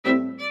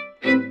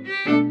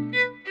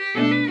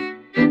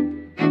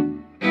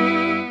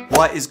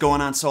What is going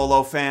on,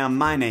 Solo fam?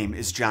 My name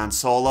is John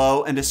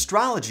Solo, and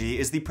astrology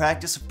is the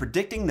practice of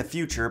predicting the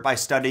future by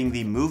studying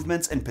the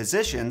movements and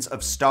positions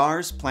of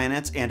stars,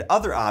 planets, and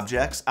other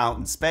objects out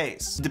in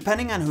space.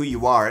 Depending on who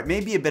you are, it may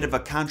be a bit of a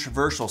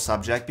controversial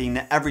subject, being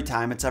that every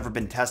time it's ever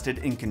been tested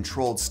in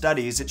controlled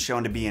studies, it's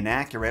shown to be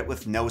inaccurate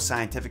with no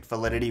scientific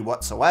validity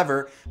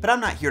whatsoever, but I'm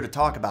not here to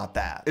talk about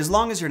that. As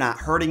long as you're not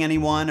hurting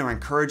anyone or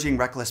encouraging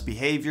reckless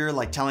behavior,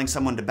 like telling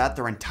someone to bet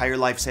their entire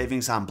life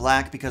savings on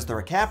black because they're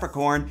a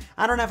Capricorn,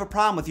 I don't have a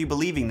problem with you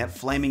believing that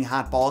flaming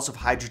hot balls of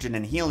hydrogen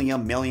and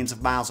helium millions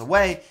of miles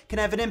away can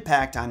have an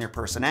impact on your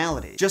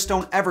personality. Just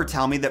don't ever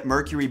tell me that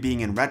Mercury being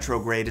in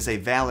retrograde is a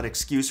valid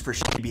excuse for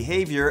shitty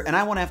behavior, and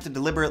I won't have to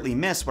deliberately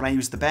miss when I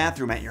use the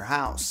bathroom at your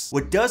house.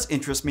 What does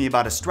interest me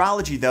about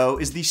astrology, though,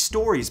 is the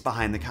stories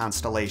behind the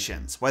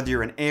constellations. Whether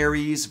you're an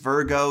Aries,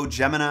 Virgo,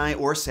 Gemini,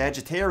 or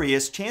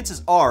Sagittarius,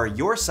 chances are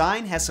your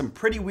sign has some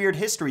pretty weird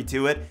history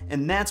to it,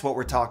 and that's what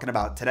we're talking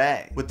about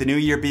today. With the new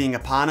year being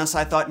upon us,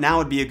 I thought now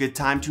would be a good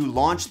time to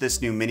launch this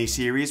new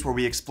mini-series where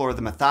we explore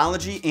the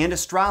mythology and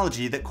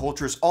astrology that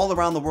cultures all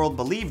around the world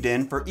believed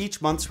in for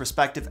each month's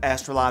respective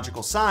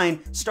astrological sign,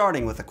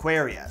 starting with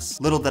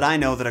Aquarius. Little did I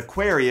know that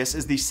Aquarius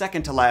is the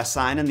second to last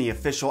sign in the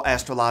official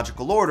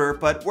astrological order,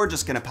 but we're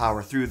just gonna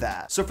power through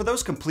that. So for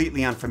those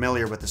completely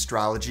unfamiliar with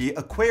astrology,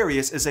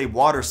 Aquarius is a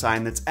water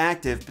sign that's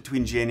active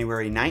between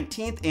January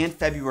 19th and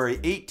February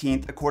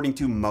 18th according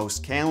to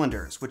most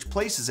calendars, which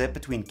places it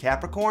between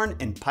Capricorn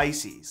and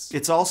Pisces.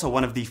 It's also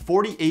one of the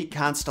 48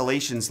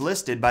 constellations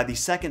listed by the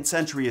 2nd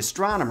century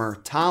astronomer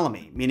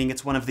Ptolemy, meaning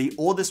it's one of the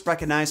oldest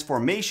recognized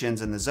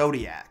formations in the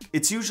zodiac.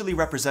 It's usually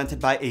represented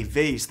by a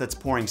vase that's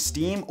pouring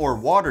steam or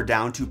water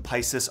down to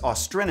Piscis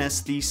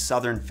Austrinus, the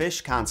southern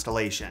fish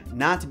constellation,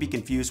 not to be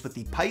confused with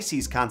the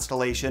Pisces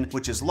constellation,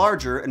 which is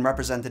larger and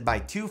represented by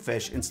 2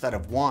 fish instead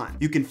of 1.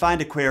 You can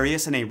find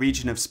Aquarius in a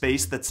region of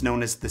space that's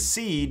known as the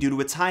sea due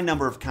to its high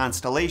number of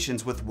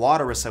constellations with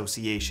water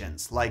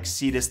associations, like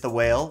Cetus the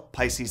whale,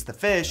 Pisces the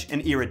fish,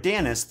 and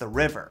Eridanus the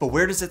river. But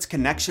where does its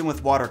connection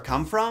with water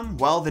come from?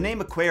 Well, the name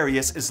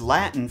Aquarius is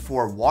Latin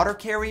for water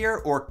carrier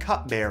or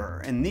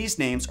cupbearer, and these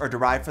names are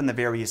derived from the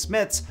various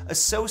myths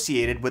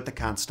associated with the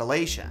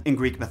constellation. In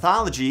Greek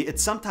mythology,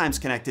 it's sometimes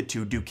connected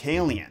to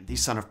Deucalion, the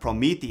son of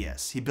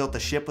Prometheus. He built a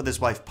ship with his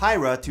wife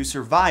Pyrrha to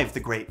survive the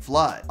Great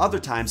Flood. Other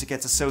times it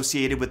gets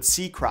associated with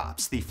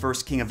Cecrops, the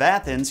first king of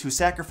Athens who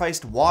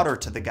sacrificed water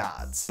to the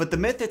gods. But the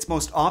myth it's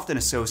most often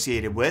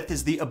associated with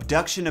is the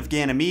abduction of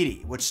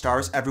Ganymede, which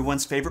stars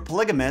everyone's favorite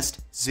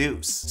polygamist,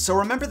 Zeus. So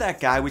remember that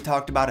guy we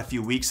talked about a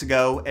few weeks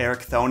ago,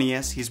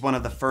 Erichthonius? He's one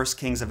of the first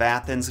kings of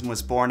Athens and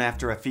was born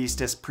after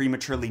Hephaestus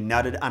prematurely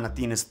nutted on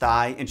Athena's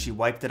thigh and she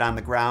wiped it on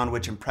the ground,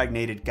 which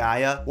impregnated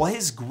Gaia. Well,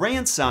 his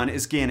grandson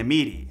is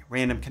Ganymede.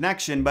 Random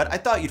connection, but I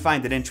thought you'd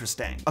find it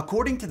interesting.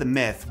 According to the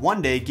myth,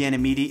 one day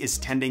Ganymede is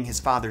tending his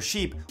father's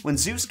sheep when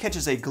Zeus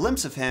catches a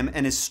glimpse of him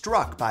and is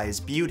struck by his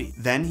beauty.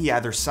 Then he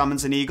either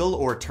summons an eagle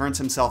or turns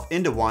himself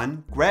into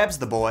one, grabs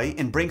the boy,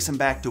 and brings him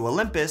back to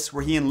Olympus,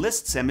 where he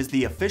enlists him as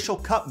the official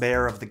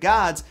cupbearer of the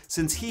gods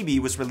since Hebe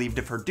was relieved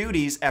of her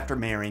duties after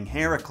marrying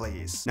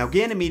Heracles. Now,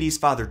 Ganymede's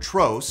father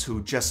Tros,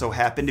 who just so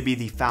happened to be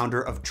the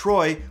founder of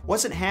Troy,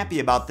 wasn't happy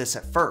about this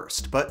at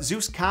first, but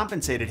Zeus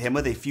compensated him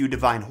with a few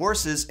divine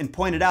horses and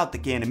pointed out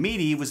that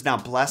Ganymede was now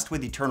blessed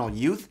with eternal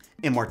youth,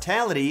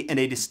 immortality, and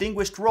a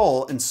distinguished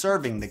role in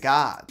serving the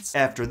gods.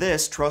 After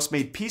this, Tros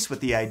made peace with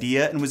the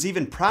idea and was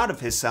even proud of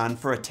his son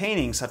for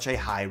attaining such a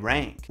high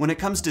rank. When it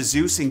comes to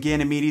Zeus and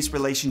Ganymede's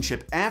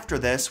relationship after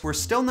this, we're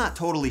still not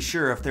totally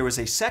sure if there was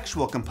a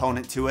sexual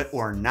component to it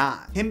or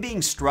not. Him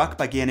being struck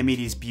by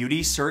Ganymede's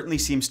beauty certainly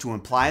seems to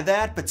imply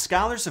that, but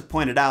scholars have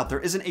pointed out there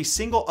isn't a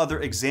single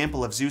other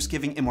example of Zeus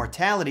giving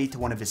immortality to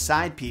one of his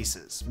side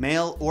pieces,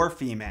 male or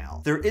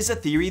female. There is a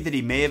theory that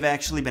he may have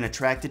actually been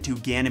attracted to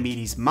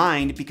Ganymede's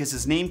mind because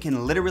his name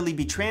can literally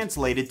be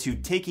translated to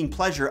taking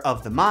pleasure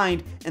of the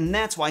mind, and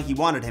that's why he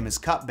wanted him as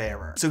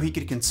cupbearer, so he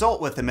could consult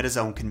with him at his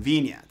own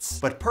convenience.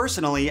 But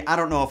personally, I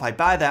don't know if I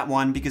buy that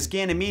one because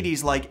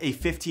Ganymede's like a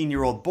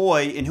 15-year-old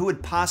boy, and who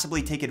would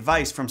possibly take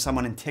advice from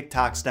someone in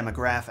TikTok's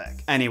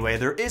demographic? Anyway,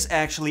 there is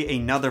actually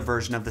another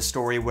version of the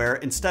story where,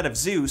 instead of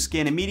Zeus,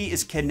 Ganymede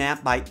is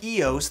kidnapped by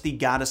Eos, the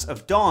goddess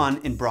of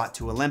dawn, and brought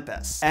to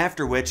Olympus.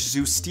 After which,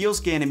 Zeus steals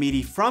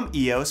Ganymede from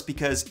Eos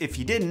because if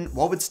he didn't,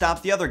 what would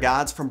stop the other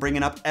gods from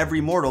bringing up every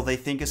mortal they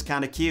think is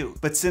kinda cute?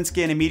 But since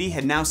Ganymede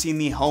had now seen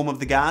the home of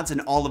the gods in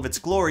all of its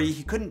glory,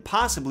 he couldn't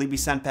possibly be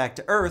sent back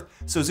to Earth,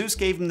 so Zeus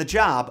gave him the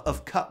job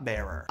of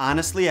cupbearer.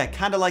 Honestly, I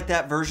kinda like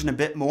that version a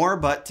bit more,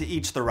 but to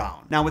each their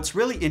own. Now, what's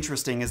really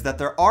interesting is that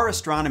there are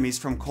astronomies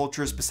from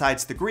cultures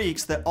besides the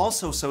Greeks that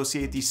also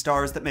associate these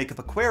stars that make up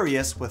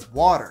Aquarius with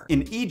water.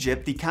 In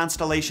Egypt, the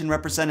constellation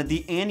represented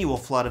the annual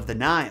flood of the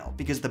Nile,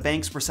 because the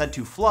banks were said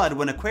to flood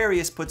when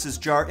Aquarius puts his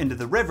jar into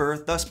the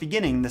river, thus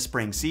beginning the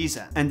spring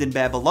season. And in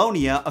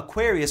Babylonia, Babylonia,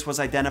 Aquarius was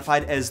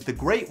identified as the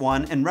Great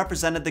One and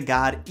represented the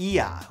god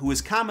Ea, who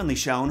is commonly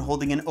shown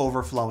holding an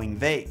overflowing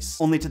vase.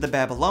 Only to the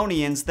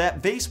Babylonians,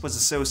 that vase was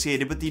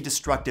associated with the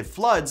destructive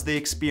floods they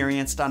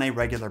experienced on a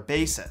regular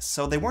basis,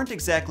 so they weren't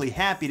exactly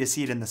happy to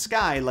see it in the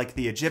sky like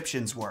the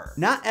Egyptians were.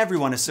 Not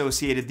everyone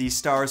associated these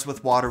stars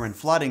with water and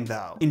flooding,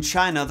 though. In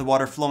China, the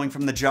water flowing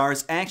from the jar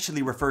is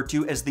actually referred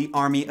to as the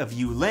Army of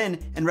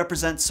Yulin and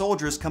represents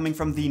soldiers coming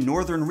from the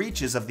northern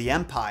reaches of the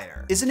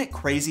empire. Isn't it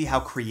crazy how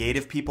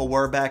creative people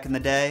were back in the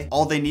day?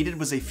 All they needed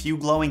was a few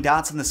glowing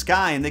dots in the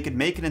sky and they could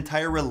make an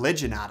entire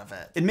religion out of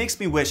it. It makes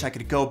me wish I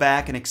could go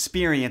back and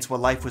experience what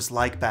life was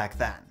like back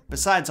then.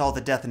 Besides all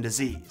the death and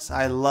disease,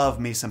 I love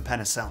me some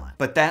penicillin.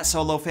 But that,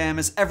 Solo Fam,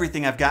 is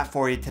everything I've got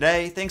for you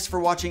today. Thanks for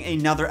watching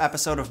another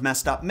episode of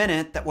Messed Up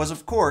Minute that was,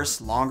 of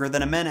course, longer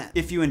than a minute.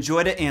 If you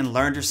enjoyed it and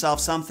learned yourself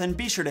something,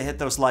 be sure to hit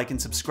those like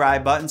and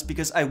subscribe buttons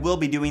because I will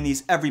be doing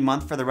these every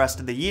month for the rest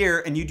of the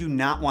year and you do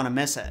not want to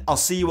miss it. I'll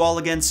see you all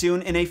again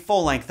soon in a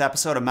full-length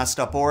episode of Messed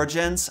Up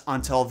Origins.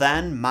 Until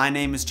then, my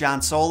name is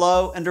John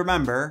Solo, and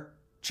remember,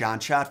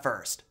 John shot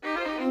first.